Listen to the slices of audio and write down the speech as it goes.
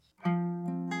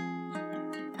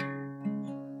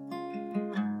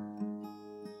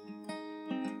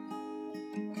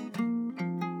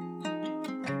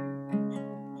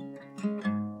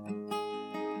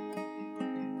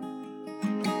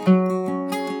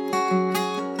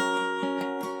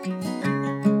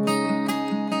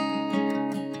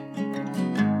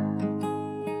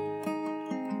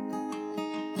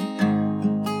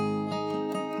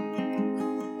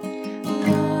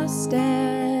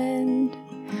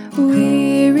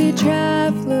weary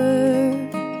traveler,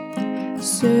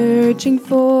 searching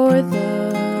for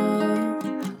the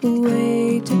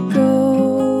way to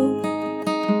go.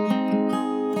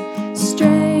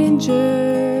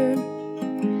 Stranger,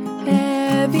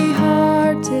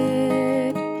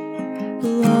 heavy-hearted,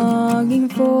 longing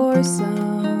for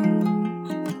someone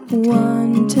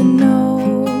to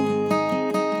know.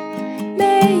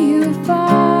 May you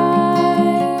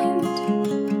find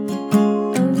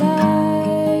a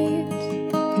light.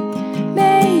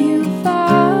 May you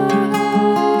find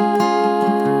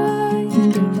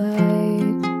a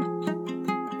light.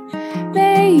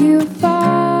 May you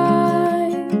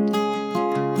find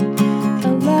a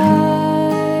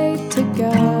light to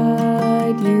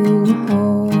guide you home.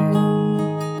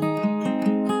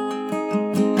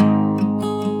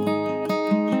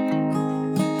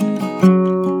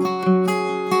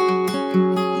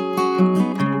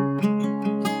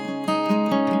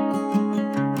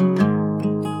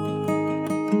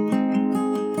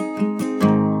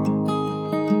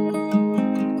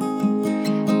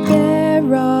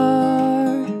 There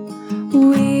are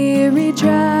weary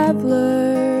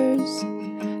travelers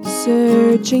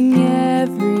searching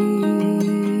everywhere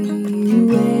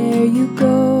you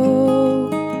go.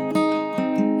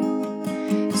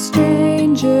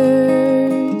 Strangers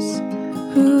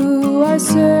who are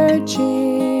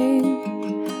searching,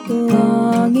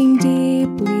 longing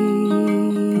deeply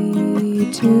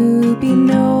to be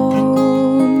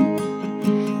known.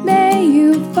 May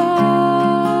you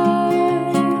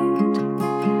find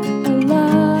a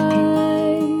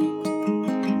light.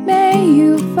 May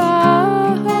you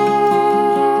find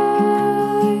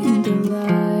a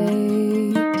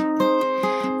light.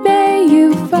 May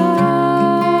you find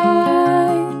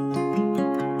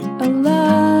a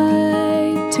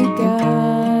light to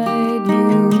guide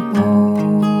you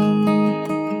home.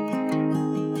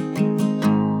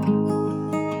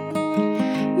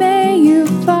 May you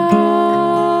find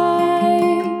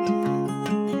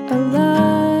a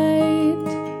light.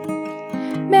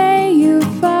 May you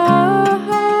find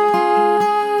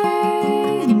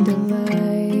a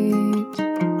light.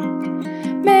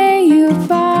 May you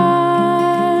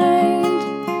find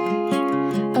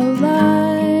a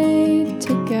light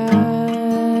to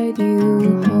guide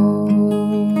you home.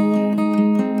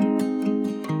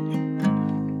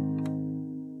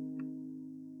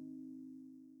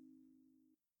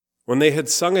 When they had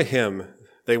sung a hymn,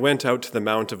 they went out to the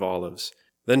Mount of Olives.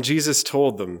 Then Jesus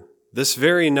told them, "This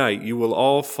very night you will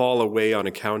all fall away on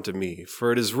account of me,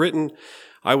 for it is written,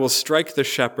 I will strike the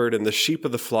shepherd, and the sheep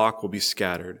of the flock will be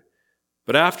scattered.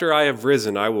 But after I have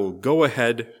risen, I will go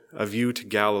ahead of you to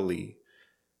Galilee."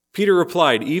 Peter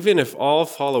replied, "Even if all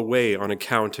fall away on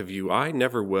account of you, I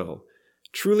never will."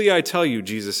 "Truly I tell you,"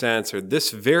 Jesus answered,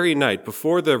 "this very night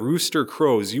before the rooster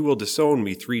crows, you will disown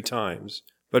me 3 times.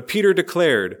 But Peter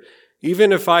declared,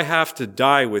 "Even if I have to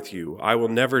die with you, I will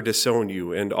never disown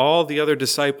you." And all the other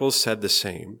disciples said the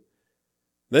same.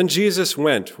 Then Jesus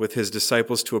went with his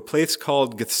disciples to a place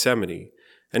called Gethsemane,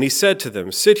 and he said to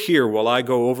them, "Sit here while I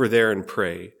go over there and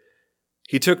pray."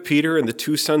 He took Peter and the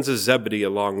 2 sons of Zebedee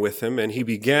along with him, and he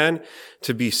began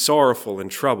to be sorrowful and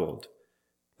troubled.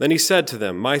 Then he said to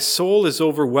them, "My soul is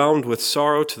overwhelmed with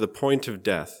sorrow to the point of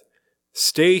death.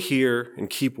 Stay here and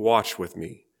keep watch with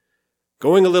me."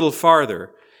 Going a little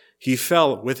farther, he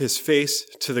fell with his face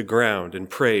to the ground and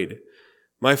prayed,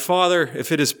 "My Father,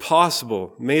 if it is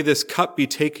possible, may this cup be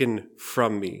taken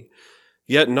from me,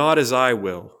 yet not as I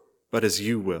will, but as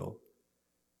you will."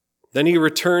 Then he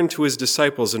returned to his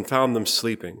disciples and found them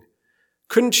sleeping.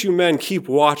 "Couldn't you men keep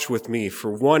watch with me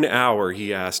for 1 hour?"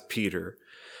 he asked Peter.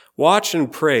 "Watch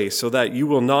and pray so that you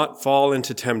will not fall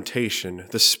into temptation.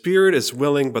 The spirit is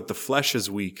willing, but the flesh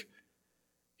is weak."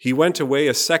 He went away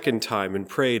a second time and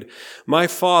prayed, "My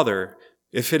Father,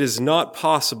 if it is not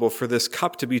possible for this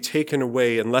cup to be taken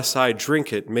away unless I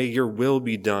drink it, may your will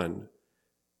be done."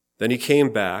 Then he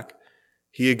came back.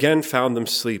 He again found them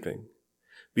sleeping,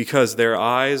 because their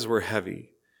eyes were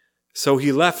heavy. So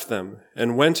he left them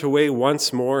and went away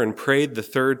once more and prayed the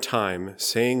 3rd time,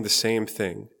 saying the same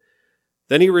thing.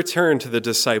 Then he returned to the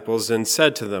disciples and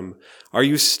said to them, "Are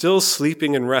you still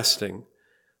sleeping and resting?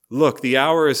 Look, the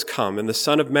hour is come, and the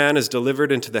Son of Man is delivered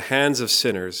into the hands of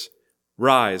sinners.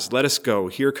 Rise, let us go.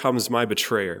 Here comes my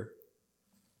betrayer."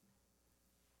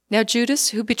 Now Judas,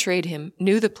 who betrayed him,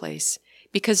 knew the place,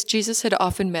 because Jesus had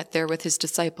often met there with his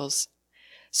disciples.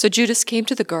 So Judas came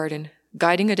to the garden,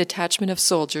 guiding a detachment of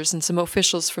soldiers and some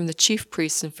officials from the chief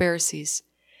priests and Pharisees.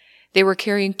 They were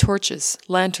carrying torches,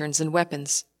 lanterns, and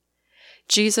weapons.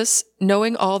 Jesus,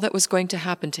 knowing all that was going to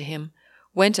happen to him,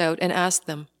 went out and asked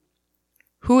them,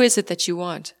 "Who is it that you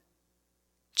want?"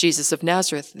 Jesus of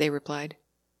Nazareth, they replied.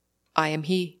 I am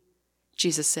he,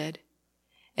 Jesus said.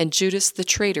 And Judas the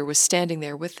traitor was standing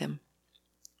there with them.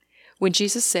 When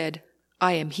Jesus said,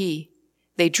 I am he,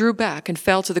 they drew back and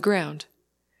fell to the ground.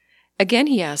 Again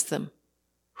he asked them,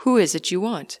 Who is it you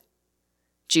want?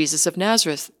 Jesus of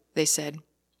Nazareth, they said.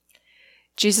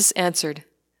 Jesus answered,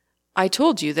 I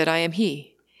told you that I am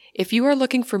he. If you are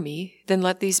looking for me, then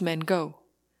let these men go.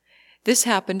 This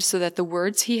happened so that the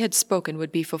words he had spoken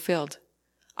would be fulfilled.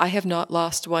 I have not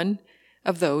lost one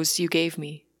of those you gave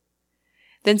me.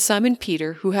 Then Simon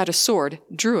Peter, who had a sword,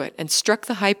 drew it and struck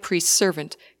the high priest's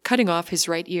servant, cutting off his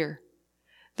right ear.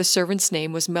 The servant's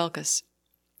name was Malchus.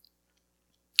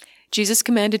 Jesus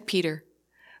commanded Peter,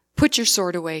 Put your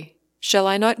sword away. Shall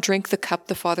I not drink the cup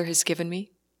the Father has given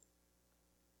me?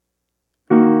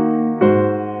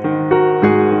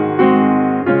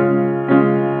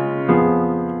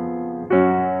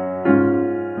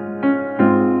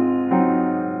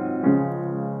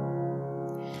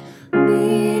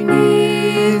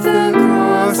 Beneath the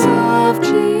cross of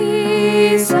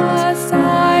Jesus,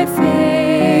 I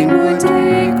fain would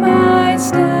take my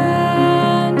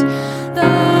stand.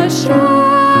 The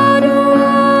shadow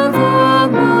of a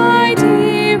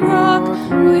mighty rock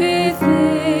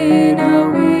within a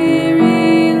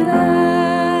weary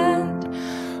land,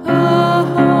 a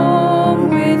home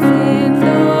within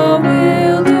the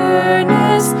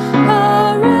wilderness,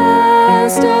 a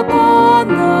rest upon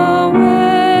the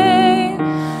way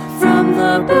from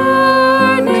the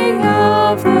burning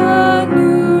of the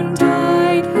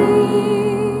noontide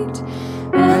heat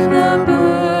and the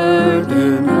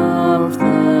burden of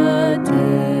the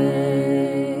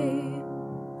day.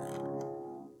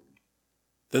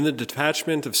 Then the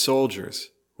detachment of soldiers,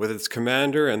 with its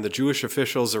commander and the Jewish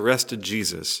officials, arrested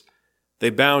Jesus. They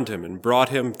bound him and brought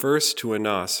him first to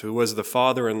Annas, who was the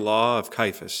father-in-law of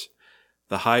Caiaphas,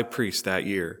 the high priest that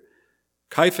year.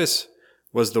 Caiaphas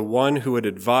was the one who had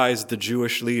advised the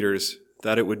Jewish leaders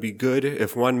that it would be good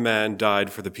if one man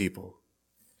died for the people.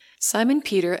 Simon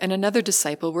Peter and another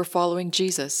disciple were following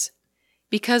Jesus.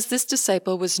 Because this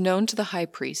disciple was known to the high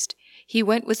priest, he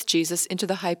went with Jesus into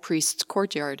the high priest's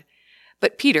courtyard,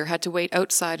 but Peter had to wait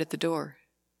outside at the door.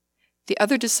 The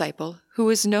other disciple, who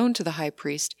was known to the high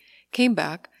priest, came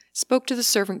back, spoke to the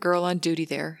servant girl on duty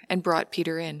there, and brought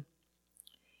Peter in.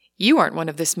 You aren't one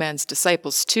of this man's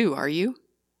disciples too, are you?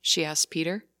 She asked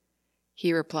Peter.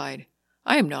 He replied,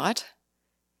 I am not.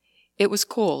 It was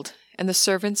cold, and the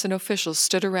servants and officials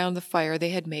stood around the fire they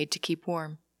had made to keep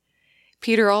warm.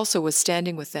 Peter also was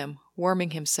standing with them,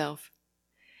 warming himself.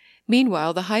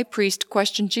 Meanwhile, the high priest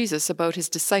questioned Jesus about his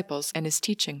disciples and his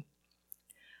teaching.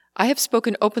 I have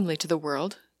spoken openly to the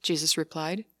world, Jesus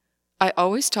replied. I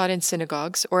always taught in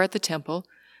synagogues or at the temple,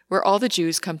 where all the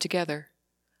Jews come together.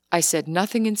 I said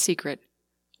nothing in secret.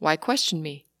 Why question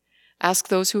me? Ask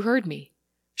those who heard me.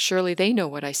 Surely they know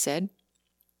what I said.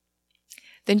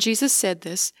 Then Jesus said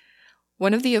this.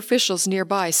 One of the officials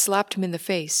nearby slapped him in the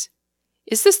face.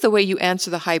 Is this the way you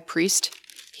answer the high priest?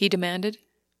 He demanded.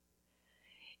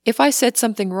 If I said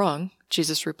something wrong,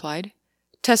 Jesus replied,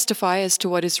 testify as to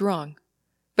what is wrong.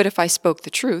 But if I spoke the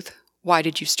truth, why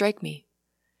did you strike me?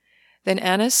 Then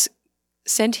Annas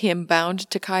sent him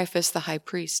bound to Caiaphas the high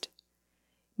priest.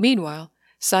 Meanwhile,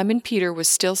 Simon Peter was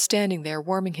still standing there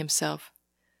warming himself.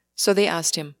 So they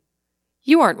asked him,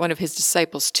 You aren't one of his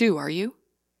disciples too, are you?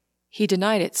 He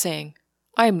denied it, saying,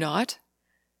 I am not.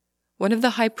 One of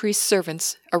the high priest's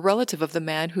servants, a relative of the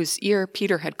man whose ear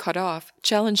Peter had cut off,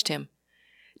 challenged him.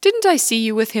 Didn't I see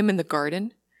you with him in the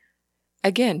garden?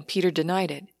 Again Peter denied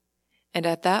it, and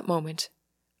at that moment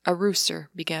a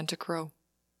rooster began to crow.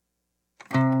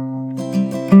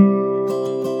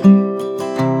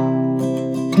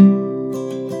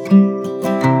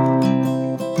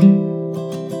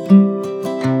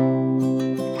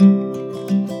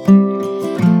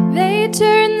 They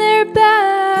turned their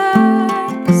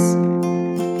backs.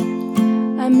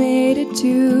 I made it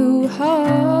too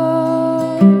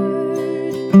hard.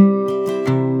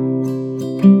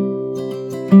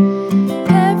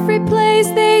 Every place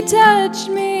they touch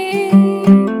me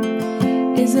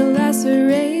is a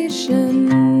laceration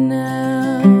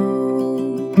now.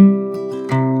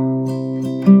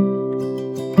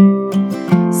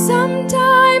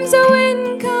 Sometimes a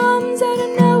wind comes out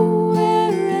of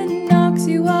nowhere and knocks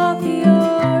you off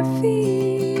your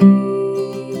feet.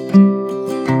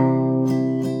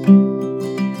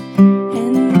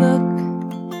 And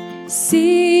look,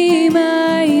 see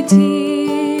my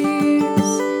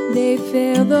tears, they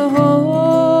fill the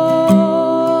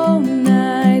whole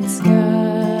night sky.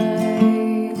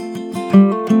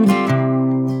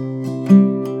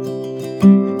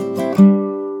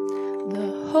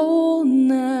 The whole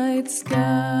night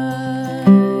sky.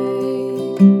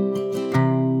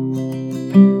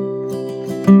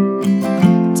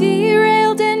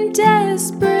 Derailed and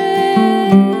desperate,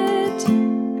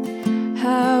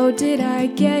 how did I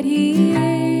get here?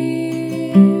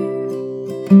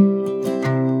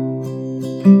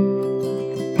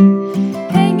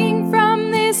 Hanging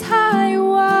from this high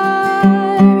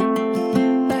wire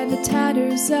by the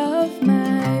tatters of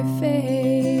my faith.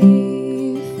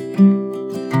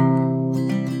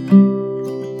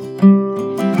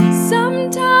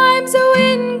 Sometimes a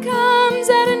wind comes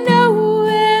out of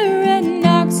nowhere and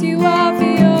knocks you off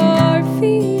your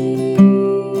feet.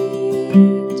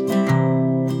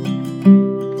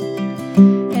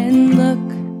 And look,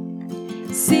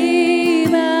 see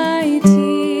my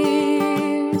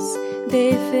tears,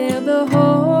 they fill the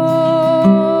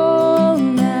whole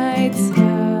night sky.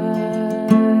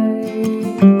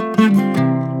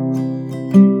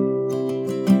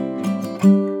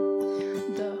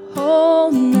 The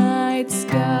whole night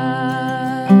sky.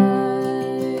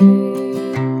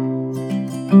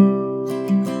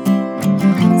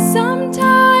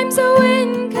 Sometimes a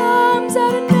wind comes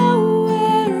out of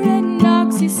nowhere and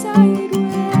knocks you sideways.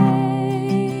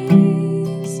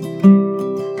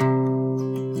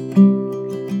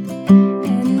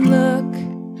 And look,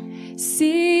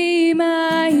 see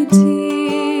my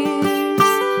tears,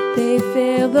 they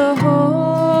fill the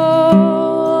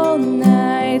whole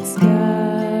night sky.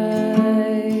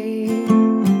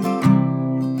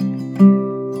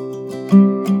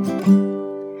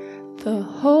 The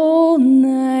whole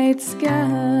night sky.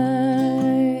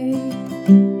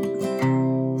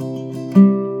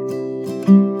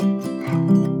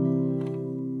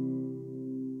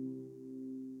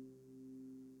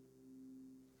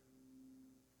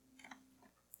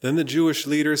 Then the Jewish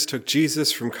leaders took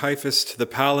Jesus from Caiaphas to the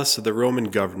palace of the Roman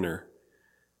governor.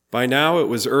 By now it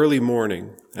was early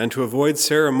morning, and to avoid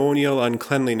ceremonial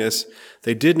uncleanliness,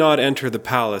 they did not enter the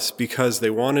palace because they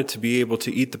wanted to be able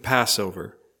to eat the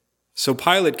Passover. So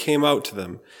Pilate came out to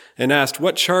them and asked,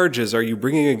 "What charges are you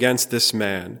bringing against this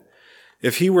man?"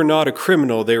 "If he were not a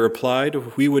criminal," they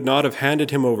replied, "we would not have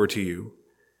handed him over to you."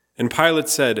 And Pilate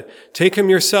said, "Take him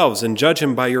yourselves and judge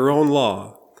him by your own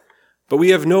law." "But we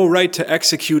have no right to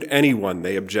execute anyone,"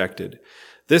 they objected.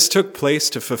 This took place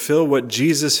to fulfill what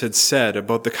Jesus had said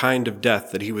about the kind of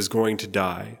death that he was going to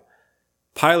die.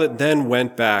 Pilate then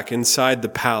went back inside the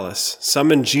palace,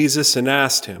 summoned Jesus, and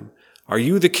asked him, "Are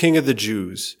you the king of the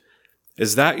Jews?"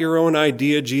 "Is that your own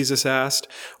idea," Jesus asked,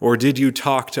 "or did you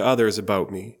talk to others about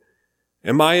me?"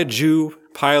 "Am I a Jew?"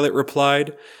 Pilate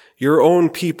replied. "Your own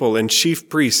people and chief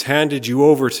priests handed you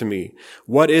over to me.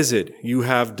 What is it you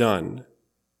have done?"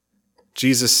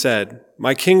 Jesus said,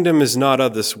 "My kingdom is not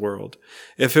of this world.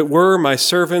 If it were, my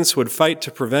servants would fight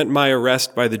to prevent my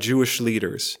arrest by the Jewish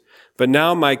leaders. But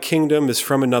now my kingdom is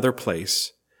from another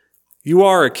place." "You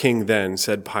are a king then,"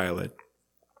 said Pilate.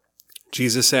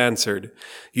 Jesus answered,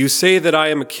 "You say that I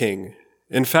am a king.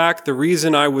 In fact, the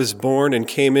reason I was born and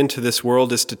came into this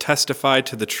world is to testify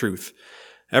to the truth.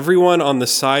 Everyone on the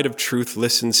side of truth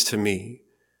listens to me."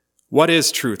 "What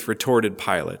is truth?" retorted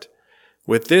Pilate.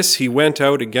 With this he went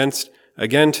out again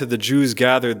to the Jews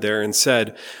gathered there and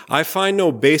said, "I find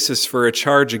no basis for a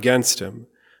charge against him.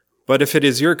 But it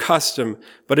is your custom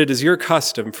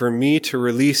for me to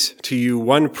release to you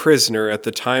one prisoner at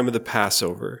the time of the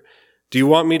Passover. Do you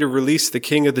want me to release the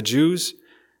king of the Jews?"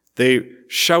 They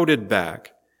shouted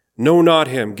back, "No, not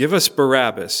him. Give us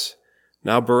Barabbas."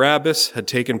 Now Barabbas had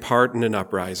taken part in an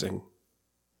uprising.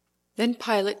 Then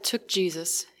Pilate took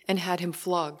Jesus and had him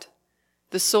flogged.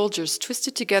 The soldiers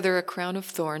twisted together a crown of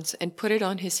thorns and put it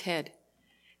on his head.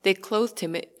 They clothed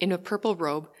him in a purple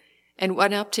robe and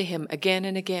went up to him again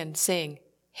and again, saying,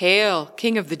 "Hail,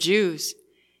 King of the Jews!"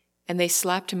 And they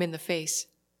slapped him in the face.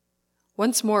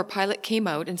 Once more Pilate came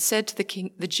out and said to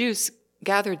the Jews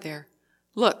gathered there,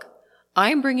 "Look,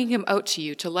 I am bringing him out to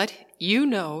you to let you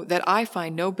know that I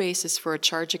find no basis for a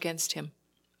charge against him."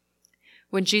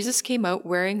 When Jesus came out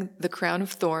wearing the crown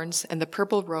of thorns and the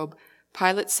purple robe,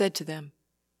 Pilate said to them,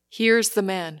 "Here's the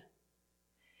man."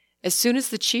 As soon as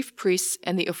the chief priests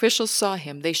and the officials saw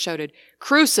him, they shouted,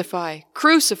 "Crucify!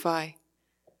 Crucify!"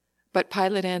 But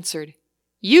Pilate answered,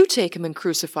 "You take him and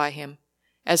crucify him.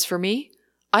 As for me,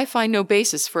 I find no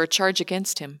basis for a charge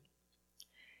against him."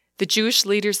 The Jewish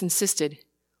leaders insisted,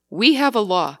 "We have a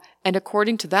law, and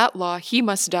according to that law he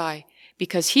must die,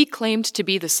 because he claimed to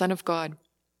be the Son of God."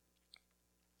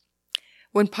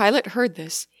 When Pilate heard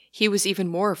this, he was even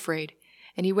more afraid,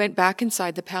 and he went back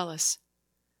inside the palace.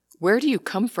 "Where do you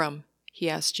come from?" he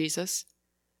asked Jesus.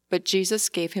 But Jesus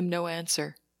gave him no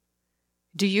answer.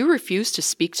 "Do you refuse to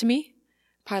speak to me?"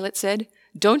 Pilate said.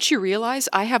 don't you realize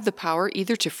I have the power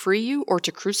either to free you or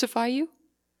to crucify you?"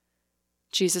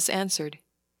 Jesus answered,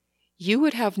 "You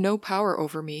would have no power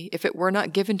over me if it were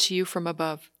not given to you from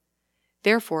above.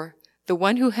 Therefore, the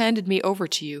one who handed me over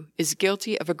to you is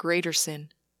guilty of a greater sin."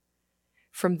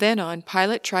 From then on,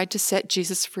 Pilate tried to set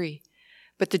Jesus free,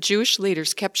 but the Jewish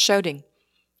leaders kept shouting,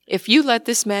 "If you let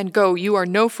this man go, you are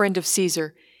no friend of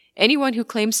Caesar. Anyone who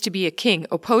claims to be a king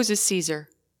opposes Caesar."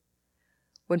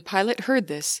 When Pilate heard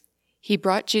this, he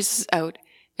brought Jesus out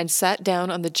and sat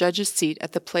down on the judge's seat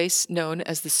at the place known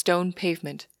as the Stone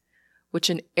Pavement, which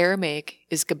in Aramaic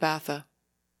is Gabbatha.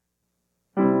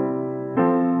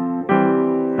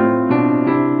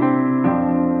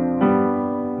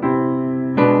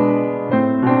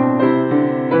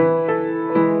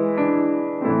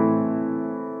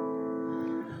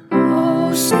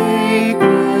 O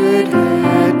sacred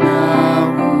head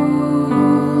now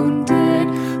wounded,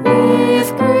 with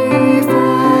grief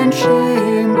and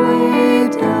shame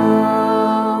weighed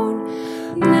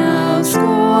down, now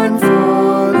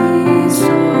scornfully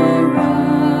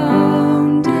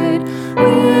surrounded,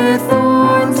 with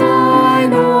thorns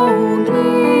thine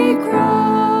only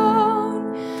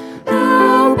crown.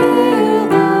 How pale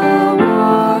thou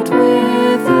art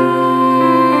with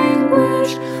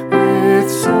anguish, with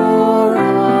sore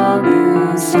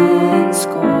abuse and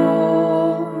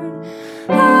scorn.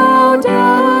 How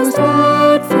does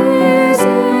that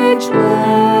visage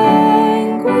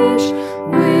languish,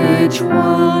 which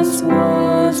once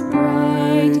was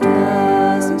bright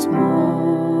as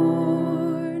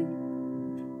morn?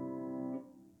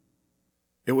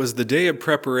 It was the day of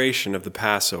preparation of the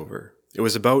Passover. It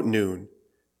was about noon.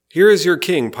 "Here is your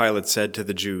king," Pilate said to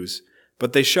the Jews.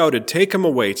 But they shouted, take him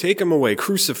away,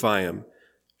 crucify him."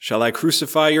 "Shall I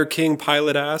crucify your king?"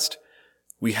 Pilate asked.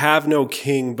 "We have no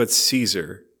king but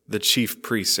Caesar," the chief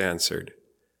priests answered.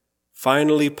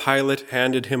 Finally, Pilate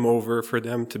handed him over for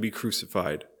them to be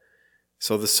crucified.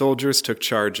 So the soldiers took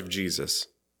charge of Jesus.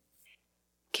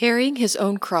 Carrying his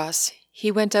own cross,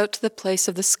 he went out to the place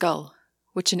of the skull,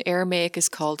 which in Aramaic is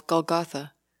called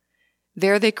Golgotha.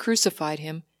 There they crucified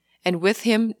him, and with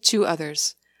him 2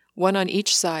 others, one on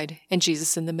each side, and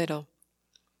Jesus in the middle.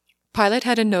 Pilate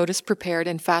had a notice prepared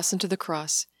and fastened to the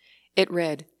cross. It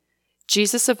read,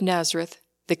 "Jesus of Nazareth,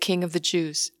 the King of the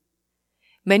Jews."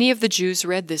 Many of the Jews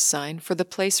read this sign, for the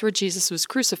place where Jesus was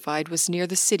crucified was near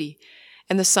the city,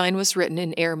 and the sign was written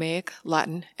in Aramaic,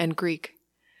 Latin, and Greek.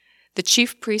 The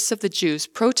chief priests of the Jews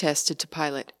protested to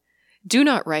Pilate, "Do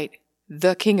not write,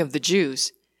 'the King of the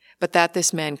Jews,' but that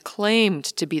this man claimed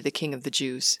to be the King of the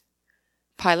Jews."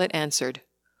 Pilate answered,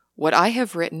 "What I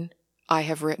have written, I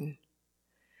have written."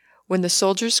 When the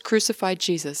soldiers crucified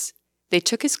Jesus, they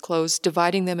took his clothes,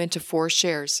 dividing them into 4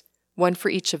 shares, one for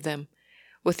each of them,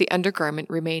 with the undergarment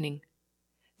remaining.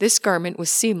 This garment was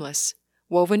seamless,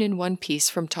 woven in one piece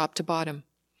from top to bottom.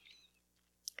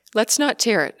 "Let's not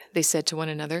tear it," they said to one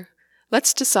another.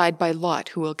 "Let's decide by lot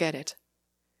who will get it."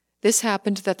 This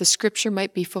happened that the scripture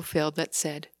might be fulfilled that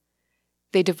said,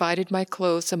 "They divided my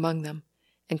clothes among them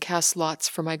and cast lots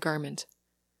for my garment."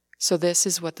 So this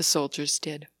is what the soldiers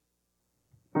did.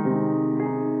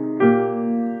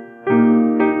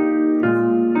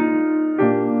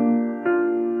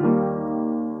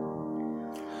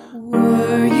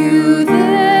 Were you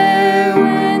there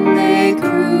when they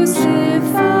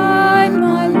crucified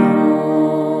my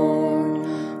Lord?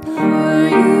 Were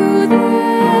you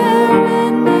there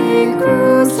when they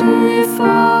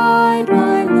crucified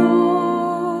my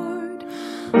Lord?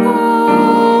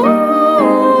 Oh,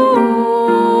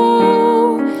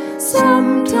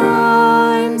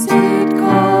 sometimes it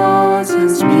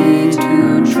causes me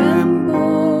to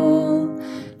tremble,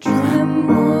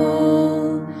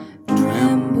 tremble,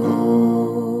 tremble.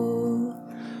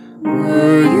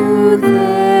 Were you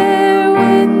there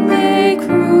when they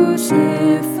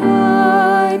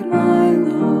crucified my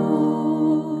Lord?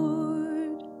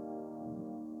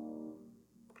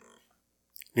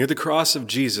 Near the cross of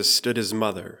Jesus stood his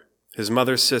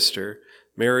mother's sister,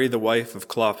 Mary the wife of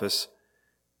Clopas,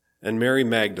 and Mary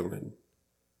Magdalene.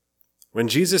 When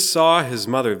Jesus saw his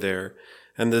mother there,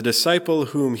 and the disciple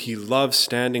whom he loved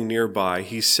standing nearby,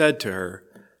 he said to her,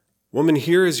 "Woman,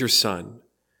 here is your son,"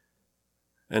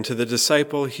 and to the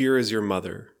disciple, "Here is your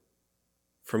mother."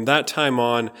 From that time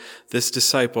on, this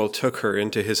disciple took her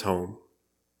into his home.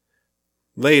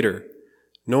 Later,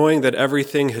 knowing that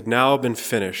everything had now been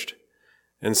finished,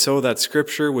 and so that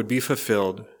scripture would be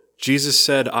fulfilled, Jesus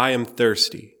said, "I am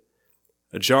thirsty."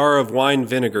 A jar of wine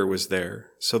vinegar was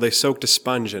there, so they soaked a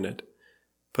sponge in it,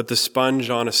 put the sponge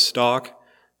on a stalk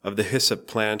of the hyssop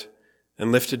plant,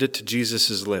 and lifted it to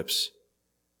Jesus' lips.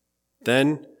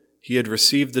 Then he had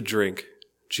received the drink,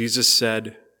 Jesus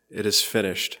said, "It is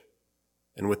finished."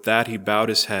 And with that he bowed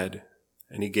his head,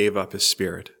 and he gave up his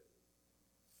spirit.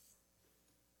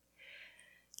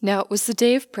 Now it was the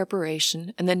day of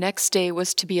preparation, and the next day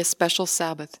was to be a special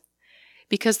Sabbath.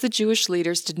 Because the Jewish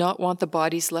leaders did not want the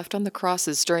bodies left on the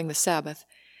crosses during the Sabbath,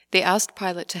 they asked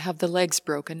Pilate to have the legs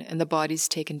broken and the bodies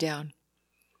taken down.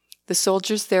 The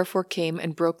soldiers therefore came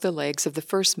and broke the legs of the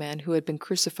first man who had been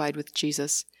crucified with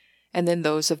Jesus, and then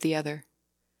those of the other.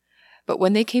 But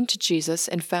when they came to Jesus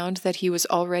and found that he was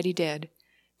already dead,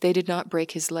 they did not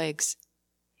break his legs.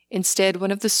 Instead,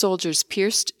 one of the soldiers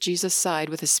pierced Jesus' side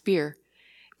with a spear,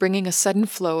 bringing a sudden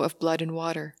flow of blood and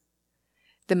water.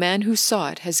 The man who saw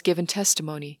it has given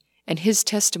testimony, and his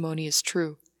testimony is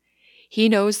true. He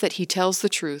knows that he tells the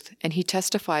truth, and he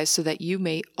testifies so that you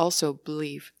may also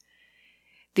believe.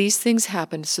 These things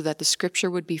happened so that the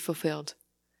scripture would be fulfilled.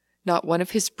 Not one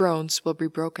of his bones will be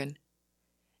broken.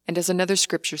 And as another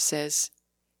scripture says,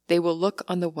 they will look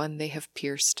on the one they have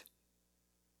pierced.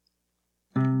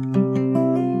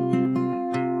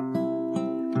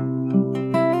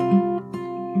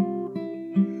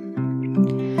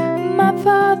 My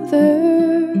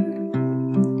Father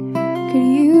could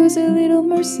use a little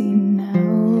mercy now.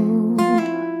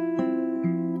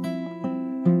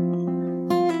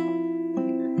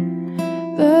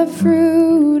 The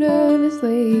fruit of his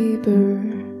labor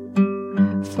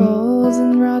falls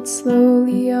and rots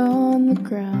slowly on the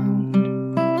ground.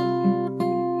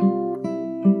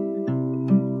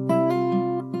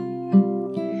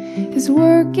 His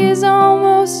work is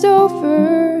almost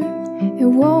over. It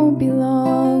won't be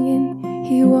long and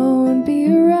he won't be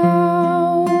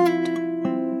around.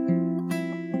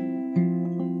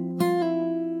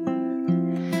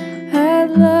 I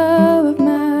love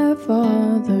my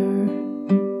Father,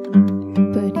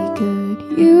 but he could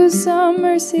use some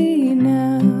mercy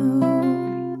now.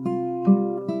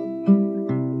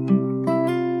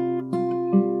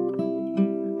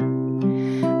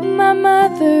 My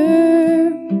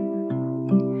mother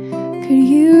could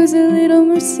use a little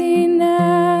mercy now.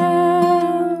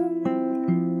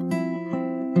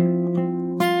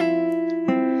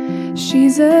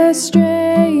 She's a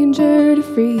stranger to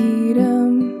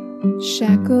freedom,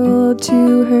 shackled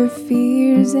to her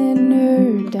fears and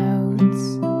her doubts.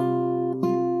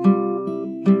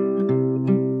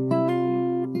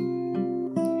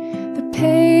 The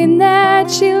pain that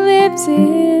she lives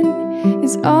in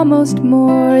is almost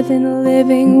more than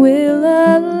living will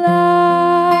allow.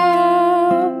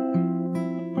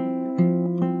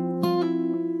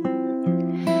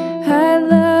 I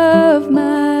love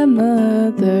my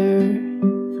mother,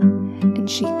 and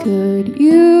she could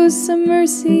use some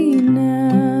mercy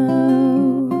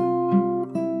now.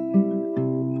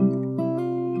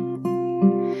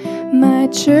 My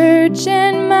church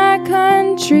and my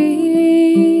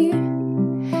country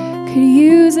could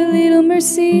use a little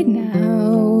mercy now.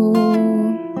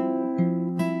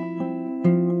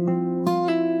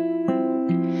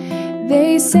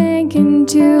 They sank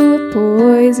into a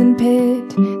poison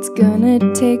pit. It's gonna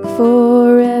take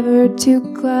forever to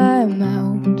climb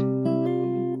out.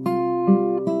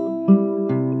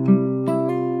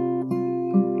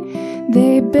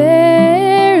 They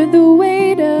bear the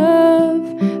weight of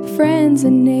friends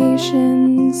and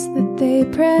nations that they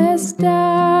press down.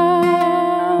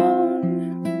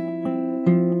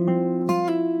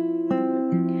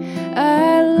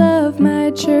 I love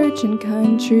my church and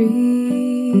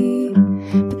country,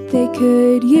 but they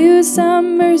could use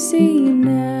some mercy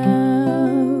now.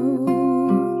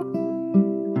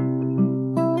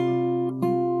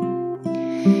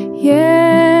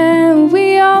 Yeah,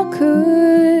 we all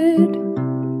could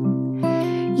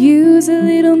use a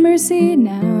little mercy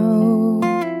now.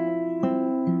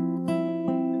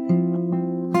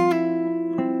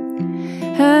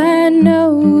 I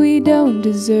know we don't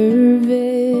deserve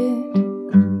it,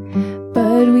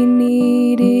 but we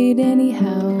need it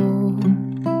anyhow.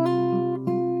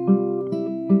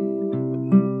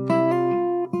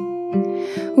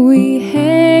 We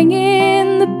hang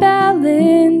in the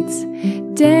balance,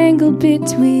 dangled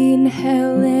between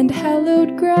hell and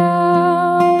hallowed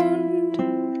ground.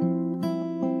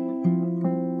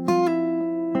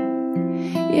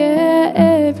 Yeah,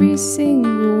 every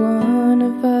single one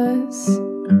of us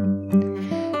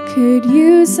could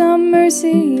use some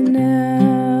mercy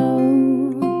now.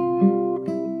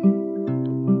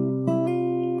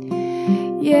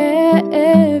 Yeah,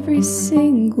 every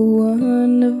single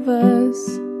one of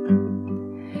us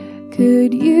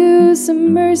could use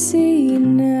some mercy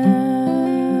now.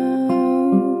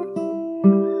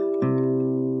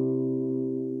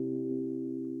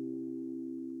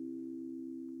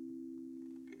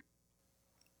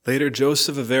 Later,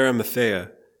 Joseph of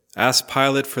Arimathea, asked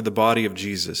Pilate for the body of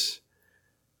Jesus.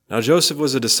 Now Joseph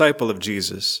was a disciple of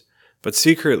Jesus, but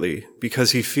secretly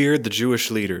because he feared the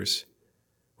Jewish leaders.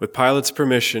 With Pilate's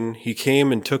permission, he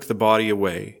came and took the body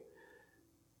away.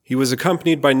 He was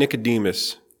accompanied by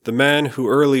Nicodemus, the man who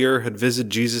earlier had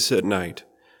visited Jesus at night.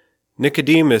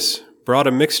 Nicodemus brought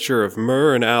a mixture of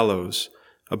myrrh and aloes,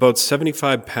 about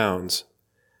 75 pounds.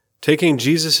 Taking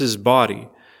Jesus' body,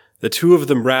 the two of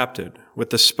them wrapped it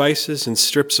with the spices and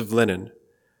strips of linen.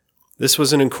 This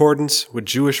was in accordance with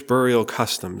Jewish burial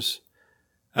customs.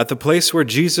 At the place where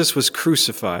Jesus was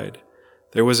crucified,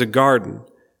 there was a garden,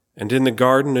 and in the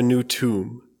garden a new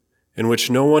tomb, in which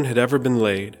no one had ever been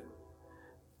laid.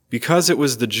 Because it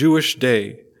was the Jewish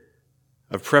day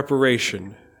of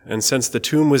preparation, and since the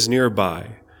tomb was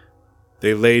nearby,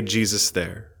 they laid Jesus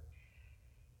there.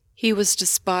 He was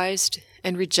despised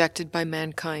and rejected by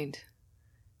mankind,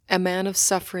 a man of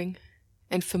suffering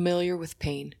and familiar with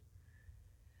pain.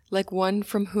 Like one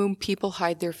from whom people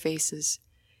hide their faces,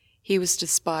 he was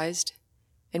despised,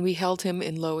 and we held him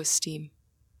in low esteem.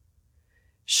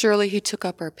 Surely he took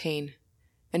up our pain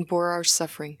and bore our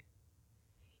suffering.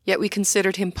 Yet we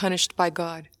considered him punished by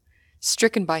God,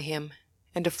 stricken by him,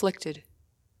 and afflicted.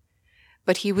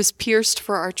 But he was pierced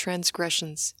for our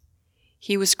transgressions.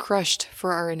 He was crushed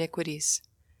for our iniquities.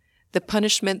 The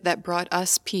punishment that brought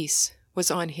us peace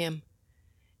was on him,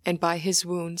 and by his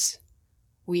wounds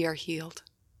we are healed.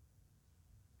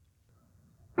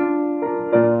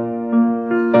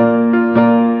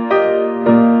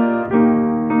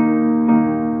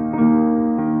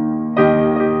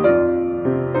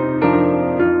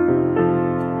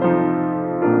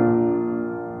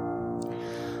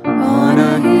 On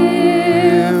a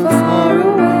hill far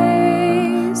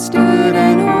away stood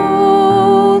an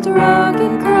old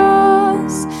rugged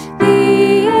cross,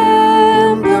 the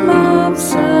emblem of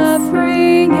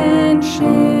suffering and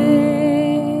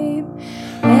shame.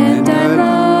 And I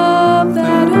love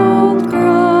that old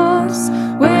cross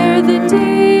where the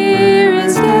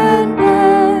dearest and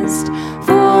best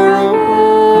for a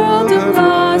world of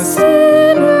lost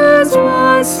sinners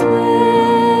was slain.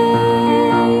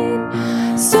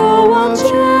 So I'll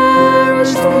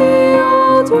cherish the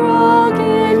old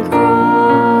rugged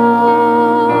cross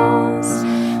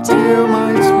till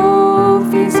my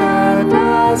trophies at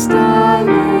last I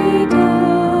lay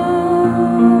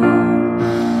down.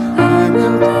 I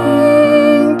will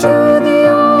cling to the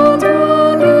old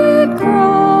rugged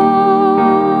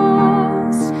cross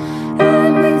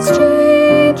and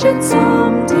exchange it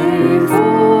someday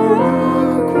for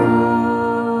a crown.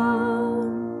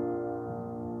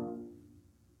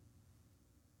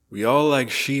 We all, like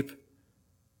sheep,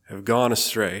 have gone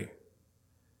astray.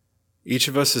 Each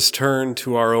of us has turned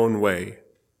to our own way,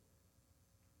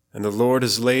 and the Lord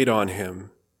has laid on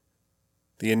him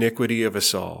the iniquity of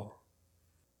us all.